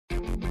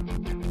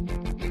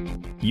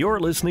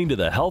You're listening to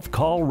the Health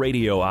Call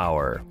Radio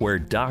Hour, where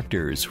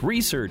doctors,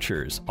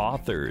 researchers,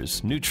 authors,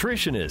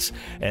 nutritionists,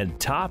 and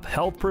top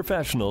health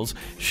professionals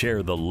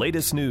share the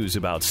latest news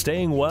about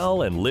staying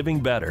well and living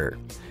better.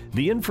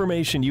 The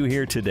information you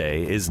hear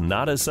today is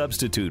not a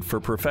substitute for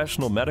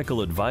professional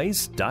medical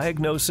advice,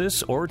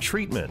 diagnosis, or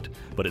treatment,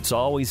 but it's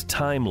always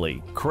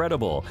timely,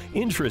 credible,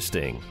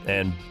 interesting,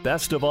 and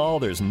best of all,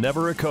 there's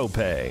never a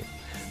copay.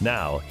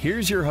 Now,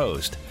 here's your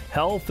host,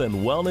 health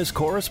and wellness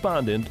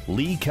correspondent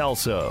Lee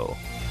Kelso.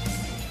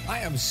 I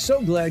am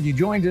so glad you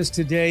joined us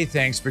today.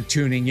 Thanks for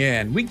tuning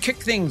in. We kick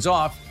things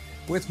off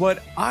with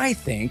what I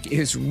think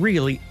is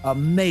really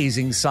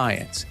amazing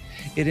science.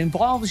 It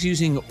involves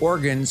using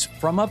organs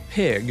from a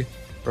pig,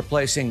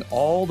 replacing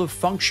all the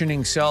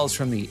functioning cells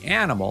from the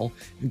animal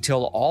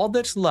until all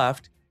that's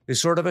left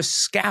is sort of a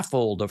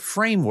scaffold, a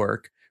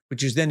framework,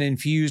 which is then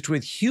infused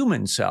with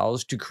human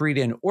cells to create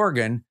an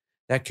organ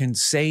that can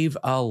save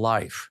a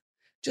life.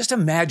 Just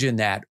imagine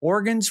that.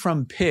 Organs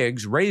from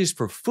pigs raised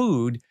for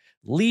food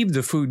leave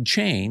the food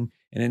chain,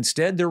 and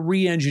instead they're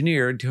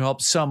re-engineered to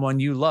help someone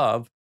you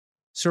love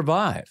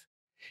survive.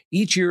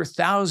 Each year,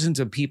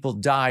 thousands of people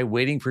die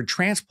waiting for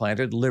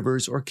transplanted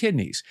livers or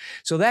kidneys.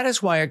 So that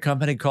is why a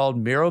company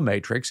called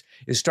Miromatrix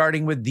is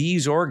starting with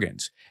these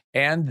organs,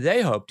 and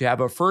they hope to have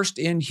a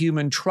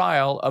first-in-human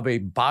trial of a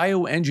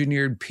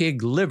bioengineered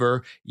pig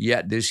liver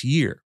yet this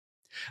year.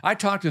 I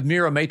talked with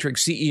Miromatrix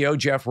CEO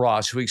Jeff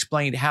Ross, who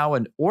explained how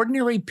an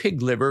ordinary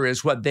pig liver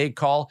is what they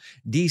call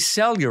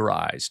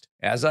decellularized.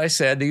 As I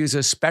said, they use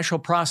a special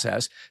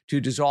process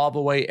to dissolve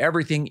away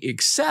everything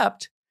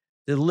except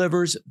the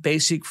liver's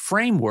basic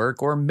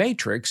framework or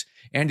matrix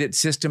and its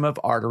system of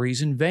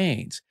arteries and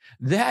veins.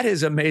 That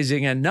is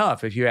amazing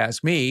enough, if you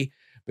ask me.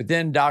 But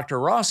then Dr.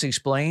 Ross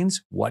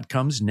explains what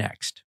comes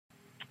next.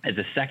 As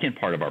a second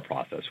part of our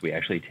process, we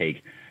actually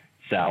take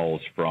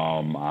cells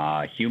from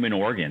human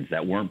organs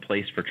that weren't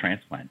placed for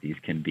transplant. These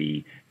can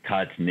be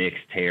cuts, nicks,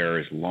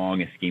 tears, long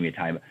ischemia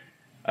time,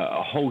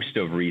 a host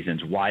of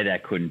reasons why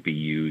that couldn't be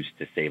used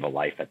to save a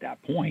life at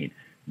that point.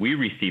 We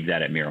received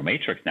that at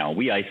Miromatrix. Now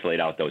we isolate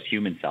out those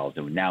human cells,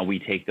 and now we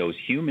take those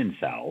human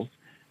cells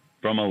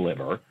from a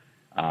liver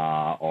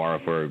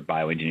or for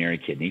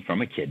bioengineering kidney,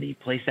 from a kidney,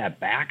 place that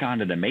back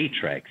onto the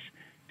matrix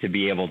to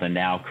be able to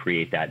now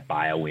create that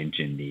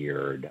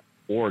bioengineered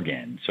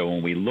organ. So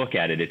when we look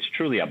at it, it's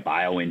truly a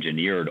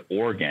bioengineered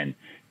organ,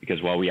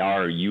 because while we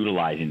are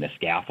utilizing the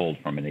scaffold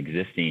from an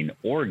existing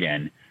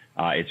organ,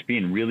 it's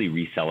being really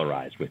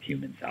recellularized with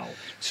human cells.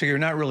 So you're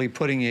not really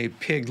putting a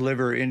pig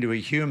liver into a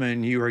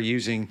human. You are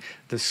using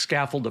the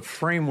scaffold, the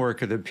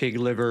framework of the pig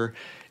liver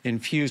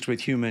infused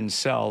with human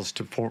cells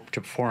to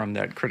perform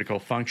that critical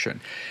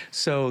function.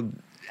 So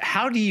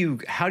how do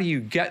you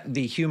get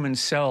the human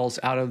cells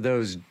out of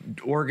those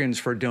organs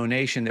for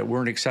donation that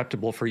weren't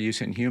acceptable for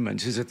use in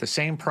humans? Is it the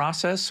same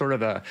process, sort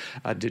of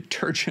a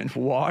detergent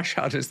wash?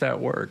 How does that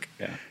work?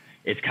 Yeah.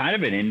 It's kind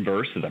of an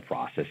inverse of the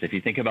process. If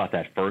you think about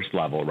that first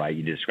level, right,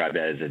 you described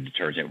that as a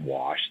detergent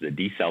wash. The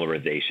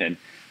decellularization,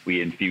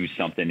 we infuse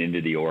something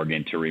into the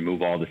organ to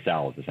remove all the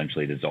cells,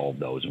 essentially dissolve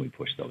those, and we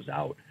push those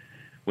out.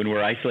 When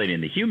we're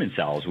isolating the human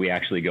cells, we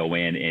actually go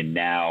in and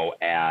now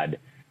add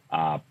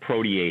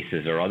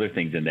proteases or other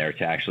things in there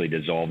to actually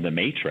dissolve the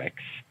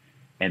matrix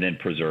and then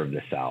preserve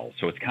the cells.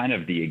 So it's kind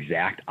of the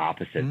exact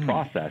opposite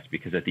process,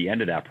 because at the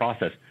end of that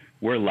process,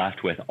 we're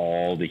left with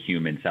all the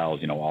human cells,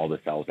 all the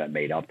cells that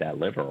made up that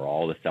liver, or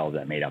all the cells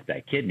that made up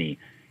that kidney.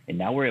 And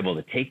now we're able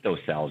to take those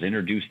cells,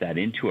 introduce that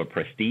into a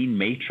pristine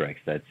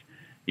matrix that's,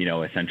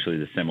 essentially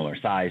the similar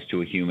size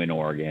to a human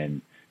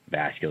organ,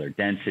 vascular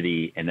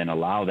density, and then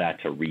allow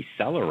that to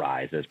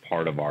recellularize as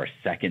part of our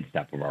second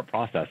step of our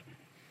process.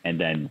 And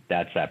then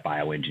that's that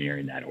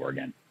bioengineering that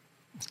organ.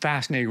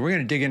 Fascinating. We're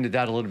going to dig into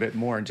that a little bit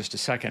more in just a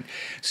second.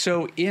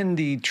 So in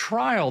the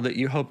trial that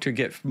you hope to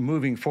get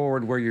moving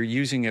forward, where you're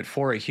using it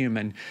for a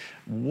human,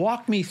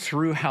 walk me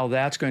through how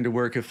that's going to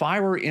work. If I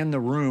were in the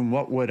room,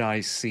 what would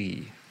I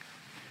see?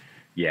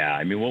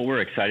 Yeah, what we're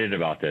excited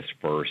about this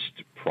first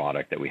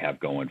product that we have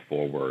going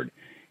forward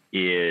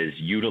is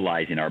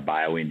utilizing our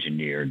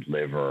bioengineered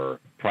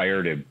liver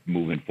prior to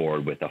moving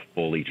forward with a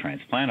fully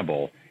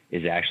transplantable,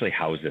 is actually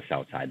house this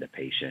outside the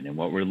patient. And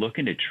what we're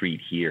looking to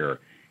treat here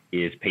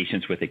is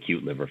patients with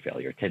acute liver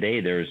failure. Today,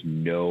 there's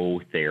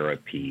no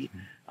therapy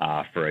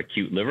for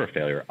acute liver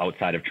failure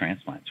outside of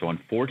transplant. So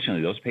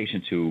unfortunately, those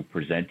patients who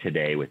present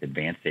today with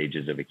advanced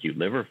stages of acute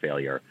liver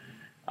failure,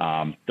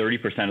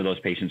 30% of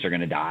those patients are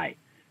going to die.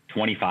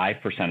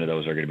 25% of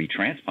those are going to be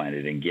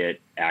transplanted and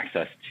get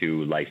access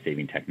to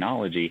life-saving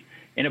technology.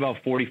 And about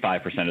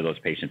 45% of those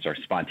patients are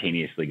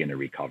spontaneously going to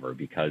recover,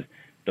 because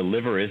the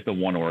liver is the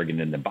one organ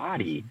in the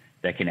body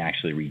that can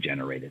actually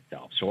regenerate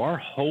itself. So our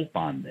hope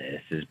on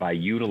this is by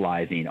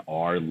utilizing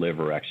our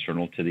liver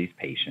external to these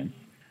patients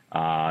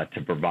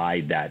to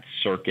provide that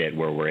circuit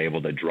where we're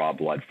able to draw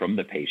blood from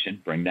the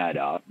patient, bring that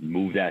up,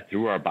 move that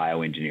through our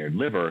bioengineered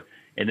liver,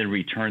 and then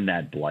return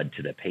that blood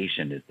to the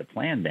patient is the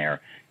plan there,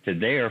 to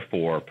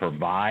therefore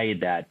provide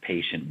that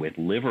patient with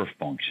liver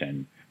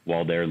function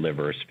while their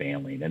liver is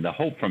failing. And the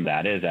hope from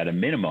that is, at a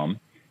minimum,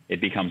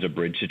 it becomes a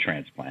bridge to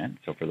transplant.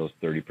 So for those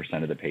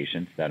 30% of the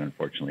patients that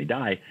unfortunately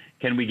die,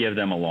 can we give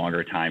them a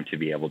longer time to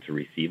be able to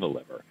receive a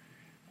liver?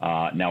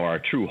 Now, our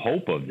true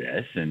hope of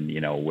this, and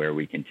where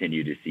we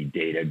continue to see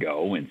data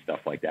go and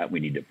stuff like that, we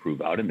need to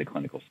prove out in the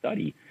clinical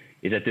study,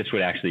 is that this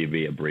would actually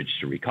be a bridge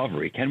to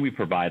recovery. Can we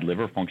provide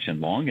liver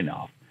function long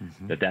enough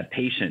that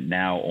patient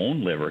now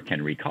own liver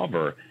can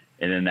recover,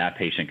 and then that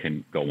patient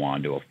can go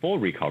on to a full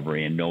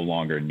recovery and no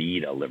longer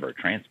need a liver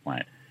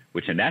transplant,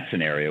 which in that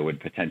scenario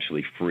would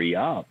potentially free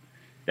up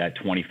that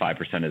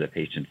 25% of the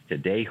patients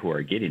today who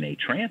are getting a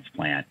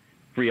transplant,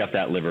 free up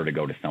that liver to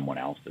go to someone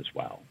else as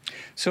well.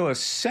 So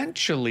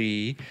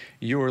essentially,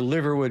 your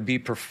liver would be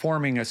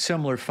performing a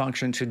similar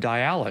function to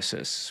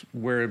dialysis,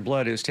 where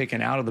blood is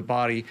taken out of the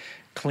body,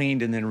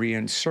 cleaned, and then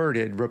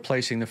reinserted,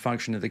 replacing the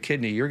function of the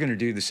kidney. You're going to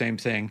do the same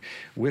thing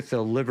with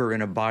the liver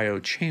in a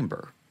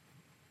biochamber.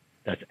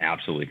 That's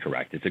absolutely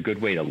correct. It's a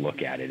good way to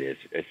look at it. Is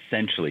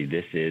essentially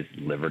this is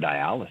liver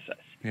dialysis.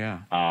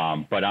 Yeah.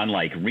 But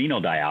unlike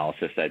renal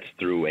dialysis, that's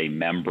through a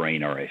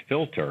membrane or a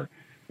filter,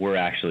 we're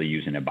actually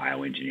using a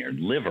bioengineered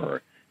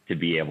liver to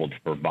be able to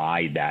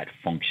provide that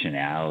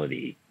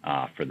functionality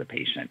for the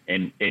patient.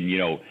 And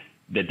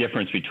the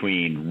difference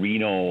between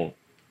renal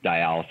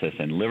dialysis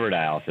and liver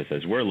dialysis,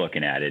 as we're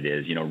looking at it,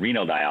 is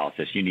renal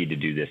dialysis, you need to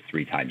do this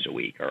 3 times a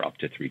week or up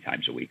to 3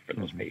 times a week for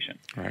those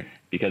patients, right?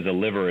 Because the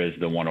liver is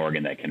the one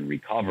organ that can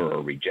recover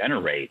or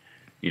regenerate.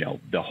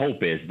 The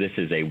hope is this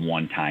is a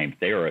one-time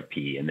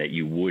therapy and that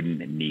you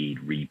wouldn't need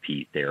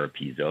repeat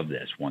therapies of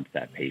this once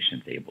that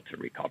patient's able to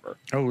recover.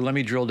 Oh, let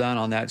me drill down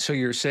on that. So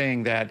you're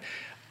saying that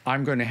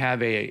I'm going to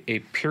have a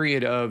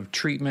period of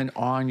treatment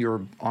on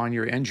your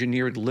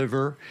engineered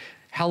liver.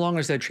 How long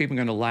is that treatment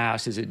going to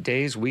last? Is it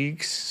days,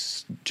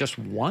 weeks, just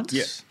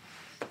once?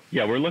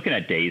 Yeah, we're looking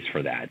at days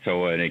for that.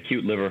 So an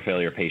acute liver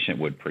failure patient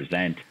would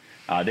present.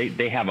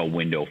 They have a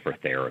window for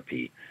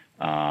therapy.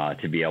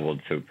 To be able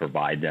to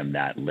provide them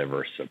that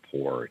liver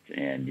support.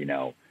 And,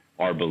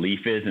 our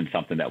belief is, and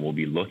something that we'll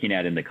be looking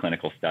at in the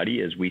clinical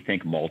study, is we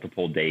think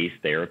multiple days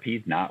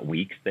therapies, not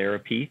weeks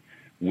therapy,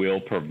 will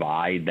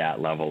provide that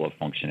level of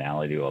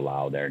functionality to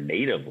allow their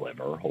native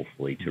liver,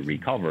 hopefully, to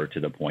recover to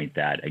the point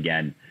that,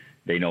 again,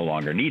 they no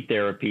longer need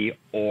therapy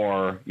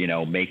or,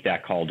 make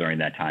that call during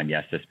that time.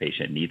 Yes, this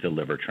patient needs a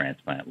liver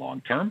transplant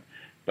long term.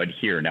 But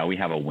here, now we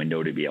have a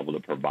window to be able to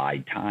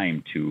provide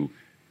time to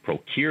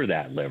procure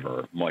that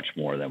liver much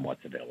more than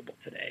what's available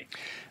today.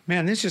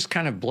 Man, this just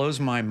kind of blows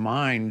my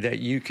mind that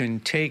you can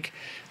take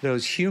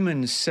those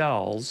human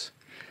cells,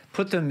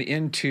 put them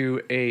into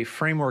a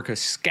framework, a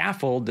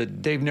scaffold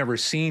that they've never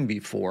seen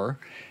before,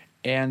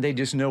 and they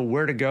just know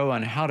where to go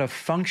and how to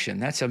function.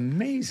 That's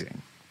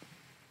amazing.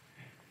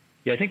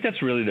 Yeah, I think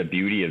that's really the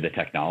beauty of the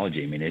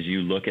technology. I mean, as you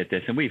look at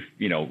this, and we've,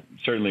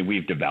 certainly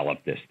we've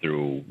developed this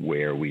through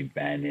where we've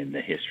been in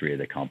the history of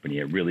the company.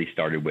 It really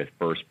started with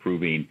first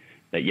proving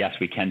that, yes,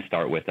 we can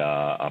start with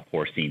a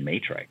porcine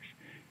matrix.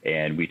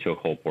 And we took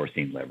whole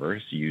porcine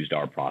livers, used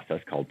our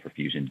process called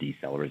perfusion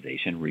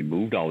decellularization,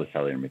 removed all the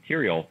cellular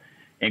material,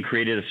 and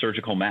created a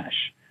surgical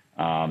mesh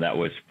that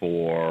was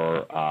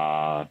for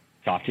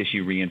soft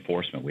tissue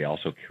reinforcement. We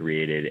also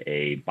created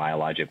a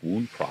biologic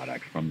wound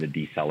product from the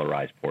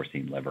decellularized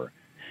porcine liver.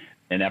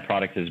 And that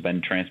product has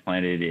been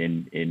transplanted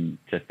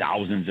into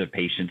thousands of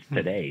patients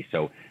today.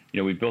 So,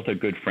 we built a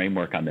good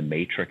framework on the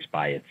matrix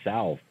by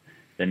itself.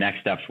 The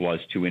next steps was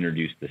to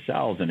introduce the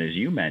cells. And as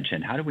you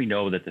mentioned, how do we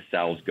know that the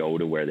cells go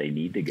to where they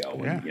need to go?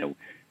 Yeah. And,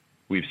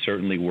 we've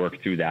certainly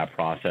worked through that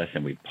process,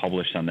 and we've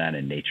published on that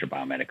in Nature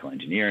Biomedical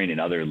Engineering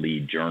and other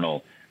lead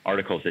journal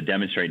articles that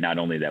demonstrate not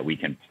only that we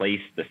can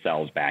place the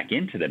cells back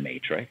into the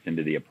matrix,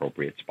 into the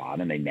appropriate spot,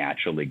 and they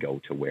naturally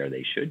go to where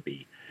they should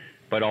be,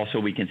 but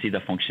also we can see the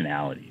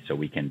functionality. So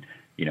we can,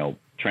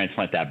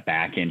 transplant that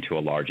back into a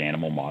large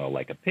animal model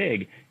like a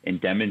pig and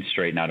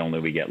demonstrate not only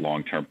we get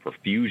long-term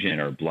perfusion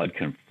or blood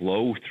can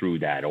flow through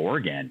that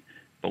organ,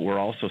 but we're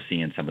also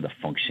seeing some of the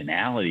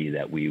functionality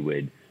that we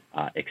would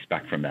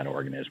expect from that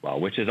organ as well,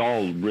 which has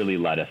all really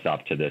led us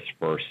up to this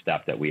first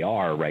step that we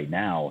are right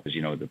now.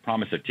 Because, the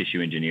promise of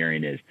tissue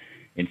engineering is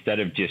instead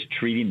of just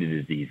treating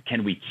the disease,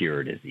 can we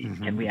cure a disease?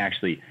 Mm-hmm. Can we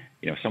actually,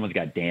 if someone's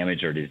got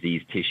damaged or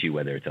diseased tissue,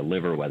 whether it's a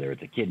liver, whether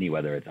it's a kidney,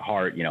 whether it's a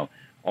heart,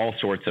 all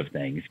sorts of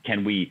things,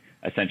 can we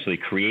essentially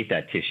create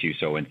that tissue?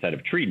 So instead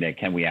of treating it,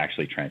 can we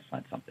actually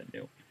transplant something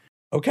new?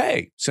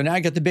 Okay, so now I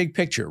get the big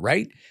picture,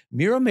 right?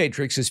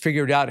 Miromatrix has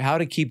figured out how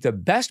to keep the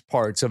best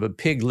parts of a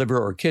pig liver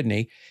or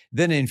kidney,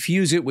 then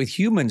infuse it with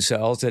human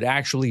cells that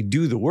actually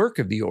do the work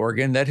of the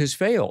organ that has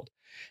failed.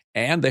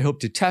 And they hope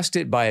to test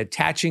it by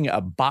attaching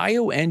a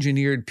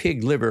bioengineered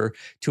pig liver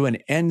to an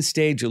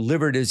end-stage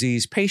liver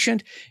disease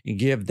patient and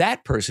give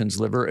that person's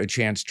liver a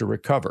chance to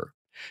recover.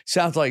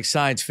 Sounds like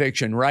science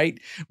fiction, right?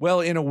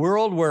 Well, in a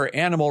world where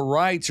animal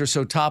rights are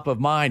so top of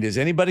mind, is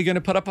anybody going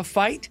to put up a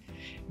fight?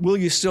 Will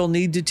you still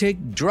need to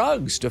take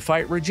drugs to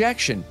fight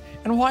rejection?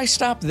 And why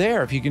stop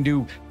there? If you can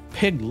do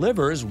pig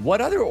livers, what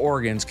other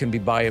organs can be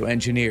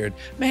bioengineered?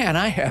 Man,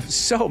 I have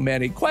so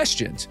many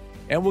questions.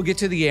 And we'll get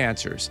to the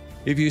answers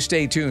if you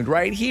stay tuned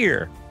right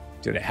here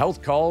to the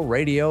Health Call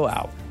Radio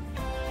Hour.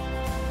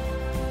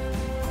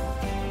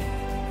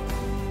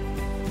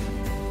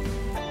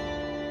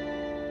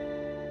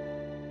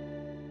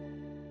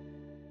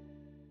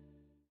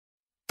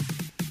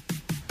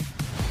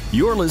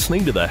 You're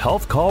listening to the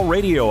Health Call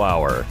Radio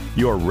Hour,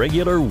 your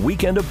regular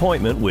weekend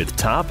appointment with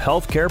top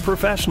healthcare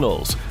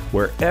professionals,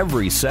 where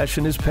every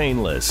session is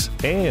painless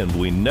and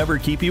we never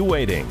keep you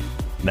waiting.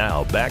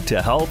 Now, back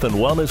to health and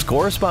wellness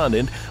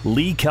correspondent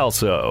Lee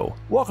Kelso.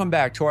 Welcome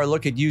back to our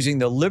look at using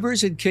the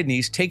livers and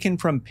kidneys taken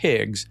from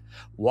pigs,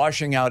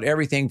 washing out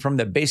everything from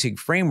the basic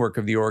framework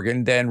of the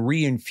organ, then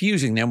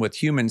reinfusing them with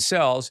human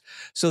cells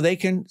so they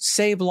can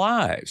save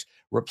lives.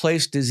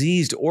 Replace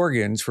diseased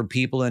organs for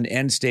people in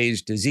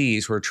end-stage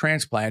disease where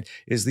transplant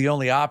is the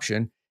only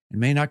option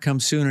and may not come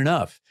soon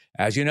enough.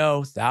 As you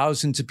know,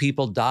 thousands of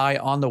people die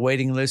on the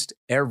waiting list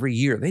every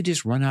year. They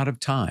just run out of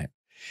time.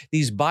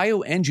 These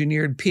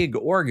bioengineered pig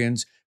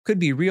organs could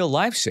be real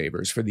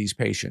lifesavers for these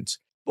patients.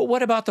 But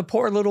what about the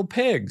poor little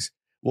pigs?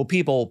 Will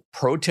people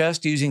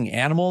protest using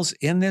animals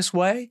in this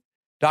way?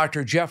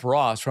 Dr. Jeff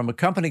Ross from a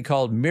company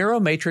called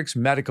Miromatrix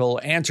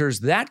Medical answers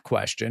that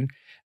question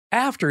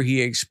after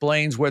he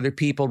explains whether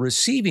people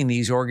receiving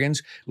these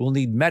organs will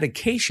need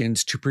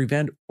medications to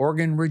prevent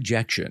organ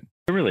rejection.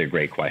 Really a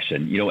great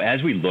question.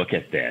 As we look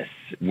at this,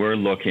 we're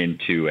looking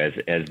to, as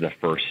the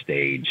first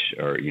stage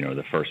or,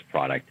 the first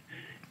product,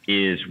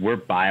 is we're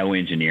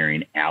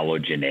bioengineering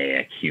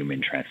allogeneic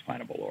human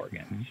transplantable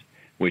organs,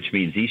 which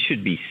means these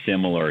should be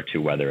similar to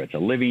whether it's a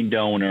living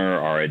donor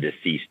or a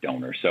deceased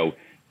donor. So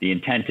the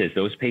intent is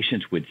those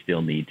patients would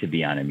still need to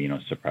be on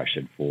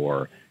immunosuppression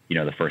for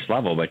the first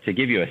level. But to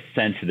give you a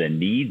sense of the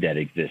need that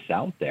exists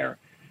out there,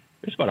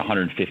 there's about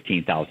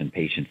 115,000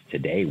 patients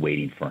today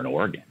waiting for an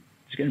organ.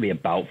 It's going to be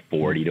about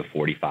 40 to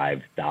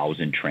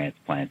 45,000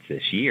 transplants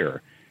this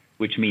year,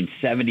 which means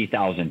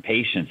 70,000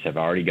 patients have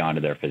already gone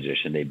to their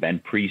physician. They've been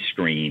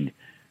pre-screened.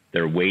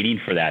 They're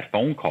waiting for that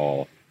phone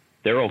call.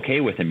 They're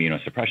okay with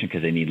immunosuppression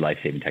because they need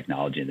life-saving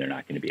technology and they're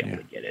not going to be able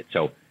to get it.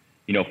 So,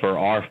 for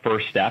our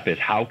first step is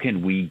how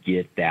can we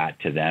get that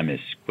to them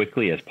as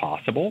quickly as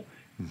possible?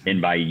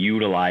 And by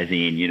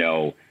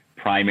utilizing,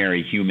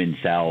 primary human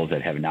cells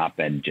that have not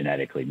been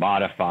genetically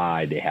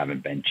modified, they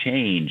haven't been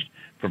changed,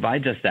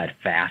 provides us that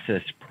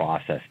fastest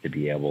process to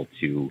be able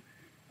to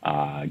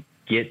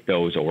get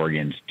those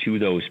organs to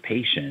those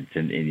patients.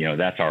 And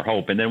that's our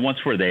hope. And then once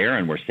we're there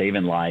and we're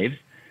saving lives,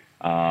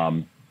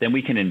 then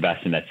we can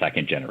invest in that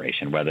second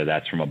generation, whether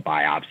that's from a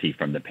biopsy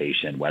from the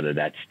patient, whether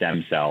that's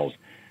stem cells.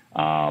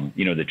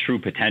 The true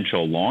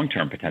potential,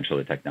 long-term potential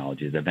of the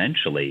technology is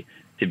eventually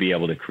to be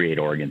able to create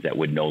organs that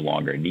would no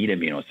longer need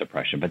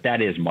immunosuppression, but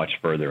that is much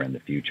further in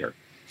the future.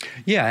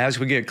 Yeah, as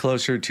we get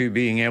closer to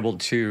being able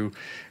to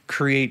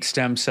create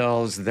stem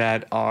cells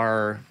that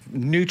are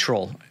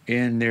neutral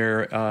in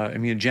their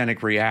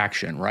immunogenic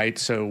reaction, right?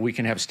 So we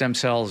can have stem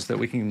cells that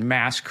we can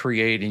mass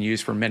create and use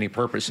for many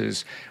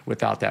purposes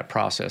without that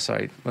process.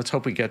 Let's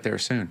hope we get there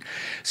soon.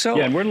 So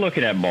yeah, and we're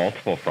looking at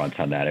multiple fronts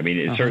on that. I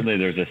mean, certainly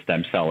there's a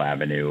stem cell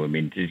avenue. I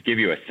mean, to give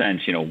you a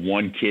sense,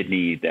 one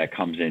kidney that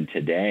comes in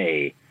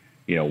today,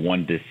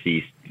 one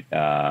deceased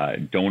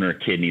donor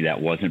kidney that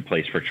wasn't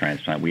placed for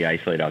transplant, we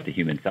isolate out the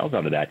human cells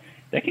out of that.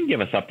 That can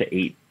give us up to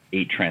eight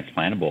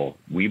transplantable,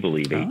 we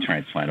believe, eight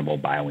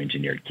transplantable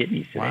bioengineered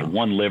kidneys today. Wow.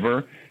 One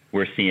liver,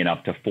 we're seeing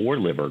up to 4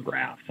 liver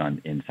grafts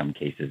in some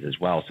cases as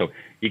well. So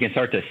you can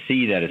start to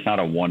see that it's not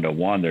a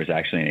one-to-one. There's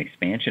actually an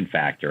expansion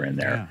factor in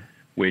there,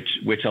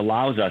 which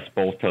allows us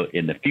both to,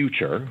 in the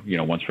future,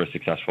 once we're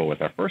successful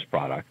with our first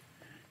product,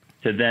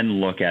 to then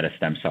look at a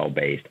stem cell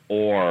based,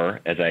 or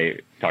as I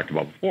talked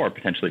about before,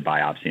 potentially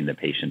biopsying the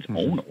patient's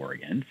own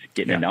organs,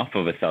 getting enough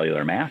of a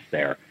cellular mass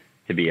there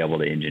to be able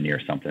to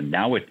engineer something.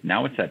 Now it's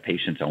that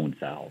patient's own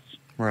cells.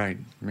 Right.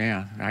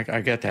 Yeah,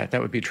 I get that.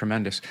 That would be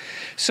tremendous.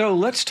 So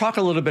let's talk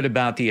a little bit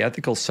about the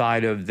ethical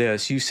side of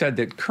this. You said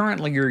that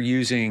currently you're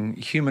using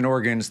human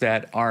organs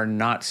that are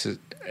not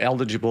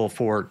eligible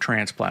for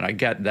transplant. I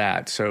get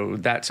that. So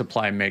that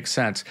supply makes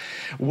sense.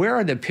 Where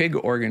are the pig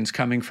organs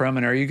coming from,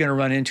 and are you going to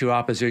run into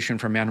opposition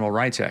from animal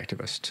rights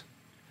activists?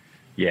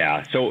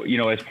 Yeah. So,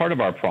 as part of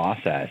our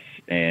process,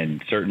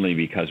 and certainly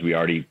because we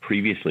already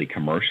previously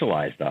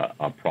commercialized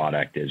a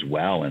product as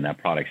well, and that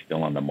product's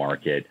still on the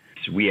market,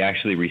 we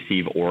actually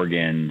receive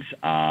organs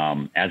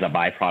as a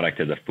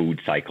byproduct of the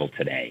food cycle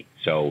today.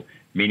 So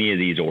many of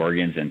these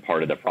organs, and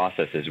part of the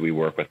process is we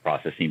work with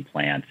processing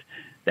plants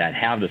that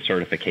have the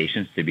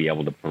certifications to be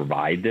able to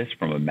provide this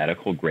from a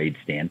medical grade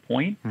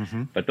standpoint,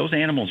 but those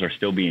animals are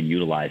still being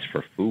utilized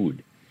for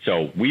food.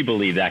 So we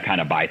believe that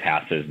kind of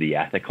bypasses the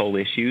ethical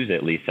issues,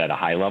 at least at a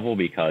high level,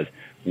 because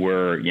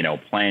we're,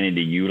 planning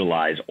to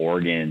utilize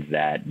organs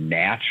that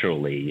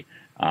naturally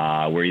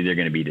were either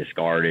going to be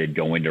discarded,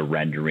 go into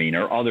rendering,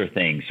 or other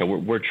things. So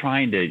we're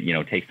trying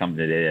to, take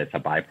something that's a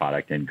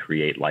byproduct and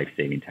create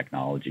life-saving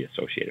technology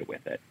associated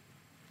with it.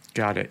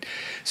 Got it.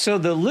 So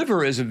the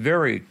liver is a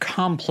very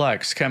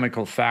complex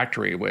chemical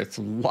factory with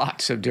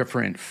lots of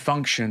different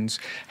functions.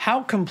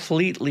 How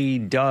completely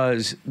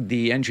does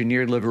the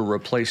engineered liver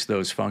replace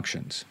those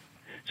functions?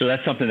 So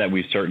that's something that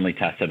we've certainly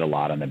tested a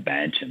lot on the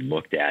bench and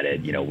looked at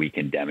it. We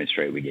can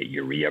demonstrate we get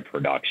urea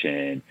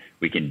production.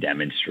 We can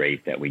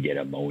demonstrate that we get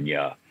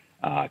ammonia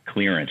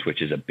clearance,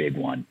 which is a big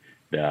one.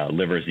 the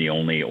liver is the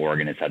only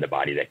organ inside the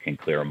body that can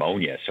clear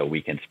ammonia. So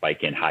we can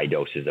spike in high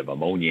doses of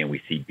ammonia, and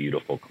we see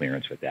beautiful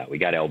clearance with that. We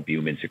got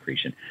albumin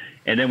secretion.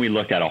 And then we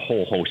looked at a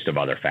whole host of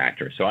other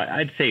factors. So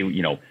I'd say,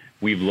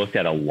 we've looked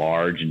at a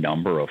large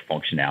number of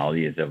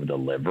functionalities of the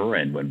liver.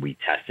 And when we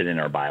tested in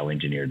our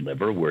bioengineered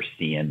liver, we're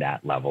seeing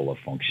that level of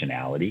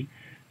functionality.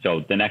 So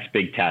the next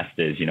big test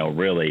is,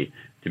 really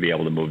to be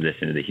able to move this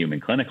into the human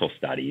clinical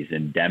studies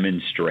and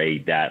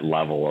demonstrate that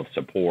level of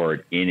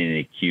support in an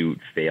acute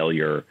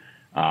failure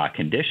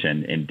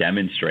condition, and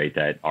demonstrate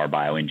that our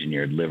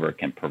bioengineered liver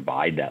can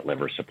provide that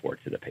liver support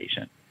to the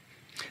patient.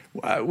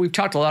 We've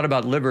talked a lot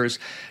about livers.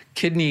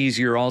 Kidneys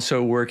you're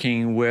also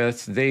working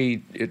with.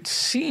 They, it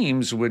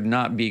seems, would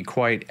not be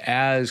quite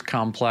as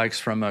complex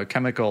from a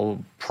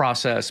chemical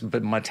process,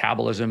 but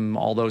metabolism,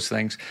 all those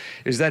things.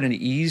 Is that an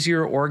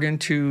easier organ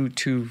to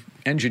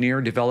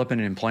engineer, develop,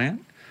 and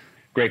implant?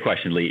 Great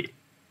question, Lee.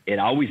 It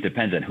always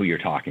depends on who you're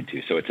talking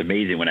to. So it's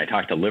amazing when I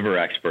talk to liver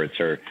experts,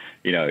 or,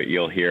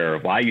 you'll hear,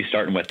 why are you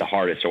starting with the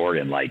hardest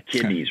organ? Like,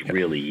 kidney's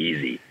really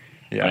easy.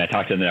 Yeah. When I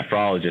talk to the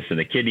nephrologists in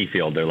the kidney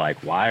field, they're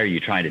like, why are you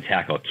trying to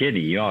tackle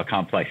kidney? You know how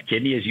complex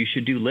kidney is? You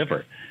should do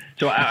liver.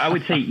 So I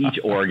would say each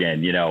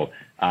organ,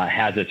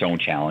 has its own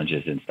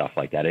challenges and stuff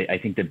like that. I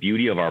think the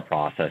beauty of our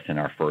process and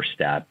our first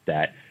step,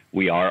 that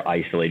we are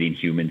isolating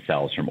human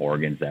cells from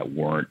organs that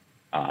weren't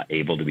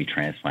able to be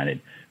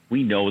transplanted.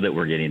 We know that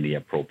we're getting the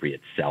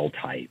appropriate cell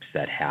types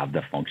that have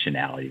the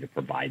functionality to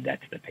provide that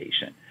to the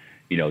patient.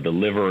 The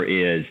liver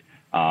is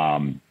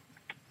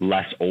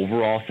less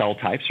overall cell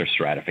types or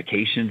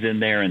stratifications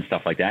in there and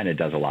stuff like that, and it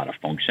does a lot of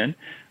function.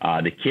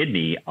 The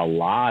kidney, a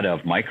lot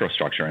of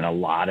microstructure and a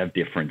lot of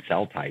different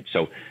cell types.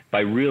 So by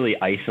really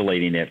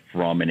isolating it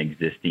from an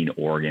existing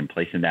organ,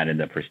 placing that in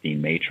the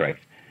pristine matrix,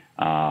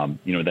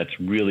 that's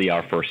really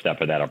our first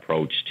step of that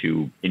approach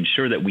to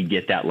ensure that we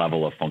get that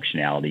level of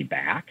functionality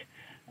back.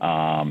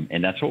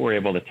 And that's what we're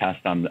able to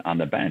test on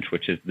the bench,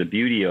 which is the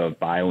beauty of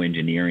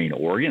bioengineering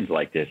organs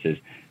like this is,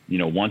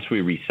 once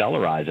we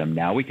recellularize them,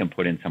 now we can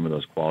put in some of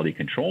those quality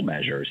control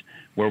measures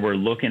where we're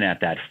looking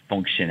at that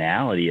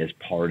functionality as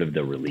part of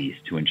the release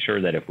to ensure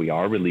that if we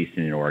are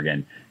releasing an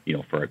organ,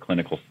 for a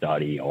clinical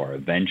study, or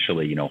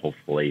eventually,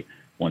 hopefully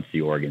once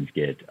the organs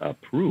get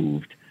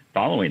approved,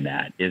 following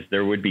that is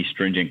there would be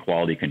stringent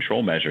quality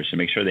control measures to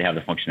make sure they have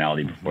the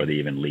functionality before they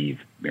even leave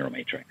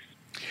Miromatrix.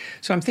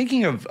 So I'm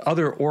thinking of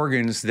other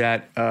organs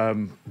that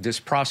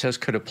this process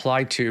could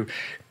apply to.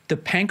 The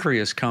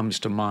pancreas comes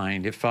to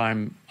mind. If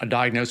I'm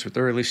diagnosed with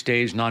early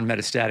stage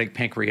non-metastatic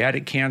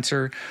pancreatic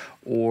cancer,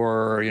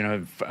 or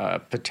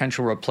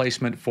potential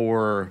replacement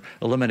for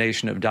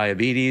elimination of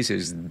diabetes,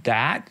 is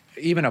that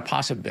even a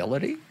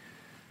possibility?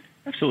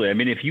 Absolutely. I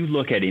mean, if you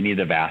look at any of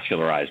the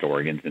vascularized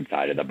organs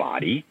inside of the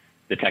body,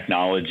 the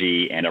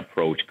technology and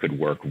approach could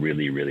work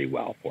really, really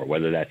well for,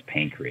 whether that's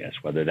pancreas,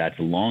 whether that's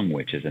lung,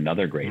 which is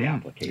another great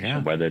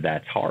application, whether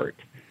that's heart.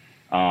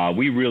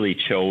 We really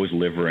chose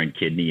liver and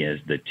kidney as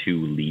the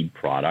two lead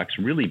products,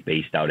 really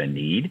based out of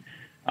need.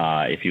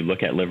 If you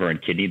look at liver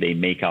and kidney, they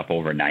make up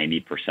over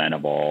 90%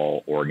 of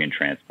all organ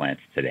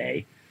transplants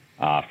today.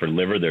 For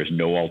liver, there's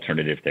no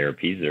alternative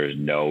therapies. There's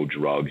no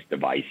drugs,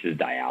 devices,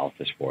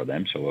 dialysis for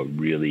them. So a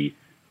really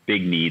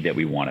big need that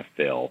we want to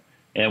fill.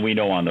 And we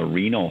know on the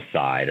renal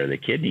side or the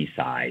kidney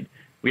side,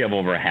 we have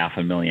over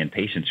 500,000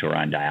 patients who are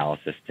on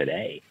dialysis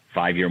today.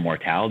 5-year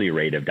mortality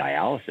rate of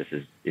dialysis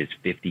is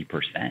 50%.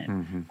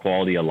 Mm-hmm.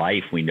 Quality of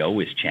life we know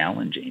is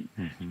challenging.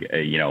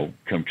 Mm-hmm.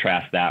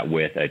 Contrast that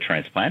with a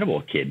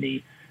transplantable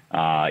kidney.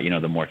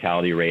 The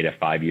mortality rate at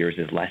 5 years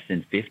is less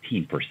than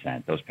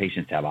 15%. Those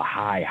patients have a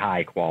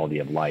high quality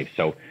of life.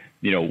 So,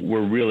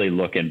 we're really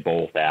looking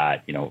both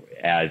at,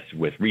 as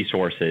with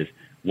resources,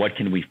 what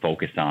can we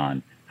focus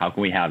on? How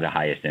can we have the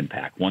highest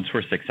impact? Once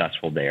we're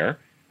successful there,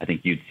 I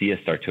think you'd see us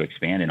start to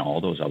expand in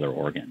all those other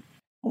organs.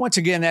 Once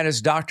again, that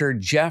is Dr.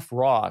 Jeff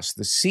Ross,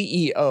 the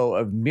CEO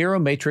of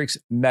Miromatrix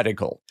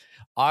Medical.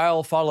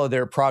 I'll follow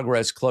their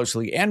progress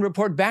closely and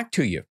report back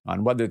to you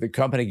on whether the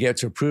company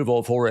gets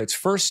approval for its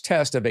first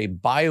test of a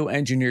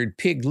bioengineered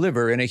pig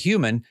liver in a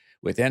human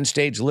with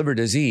end-stage liver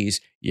disease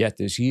yet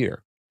this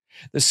year.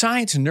 The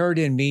science nerd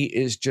in me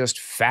is just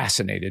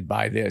fascinated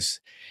by this.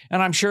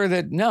 And I'm sure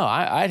that,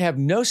 I'd have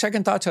no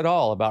second thoughts at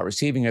all about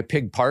receiving a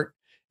pig part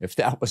if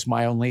that was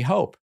my only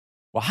hope.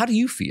 Well, how do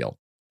you feel?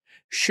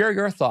 Share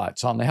your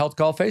thoughts on the Health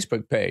Call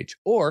Facebook page,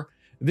 or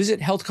visit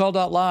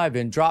healthcall.live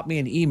and drop me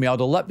an email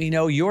to let me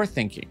know your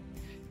thinking.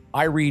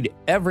 I read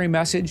every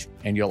message,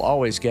 and you'll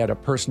always get a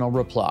personal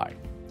reply.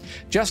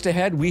 Just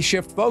ahead, we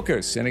shift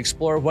focus and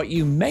explore what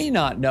you may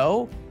not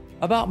know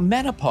about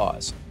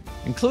menopause,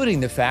 including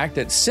the fact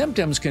that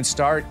symptoms can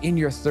start in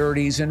your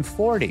 30s and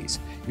 40s.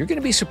 You're going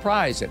to be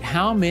surprised at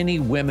how many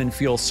women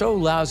feel so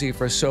lousy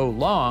for so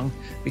long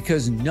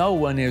because no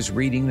one is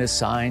reading the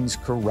signs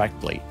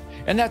correctly.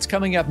 And that's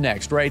coming up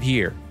next right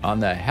here on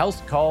the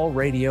Health Call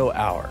Radio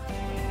Hour.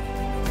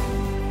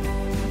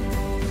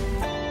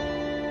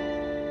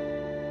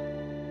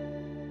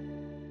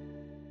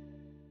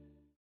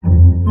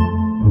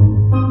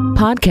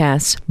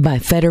 Podcasts by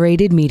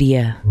Federated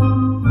Media.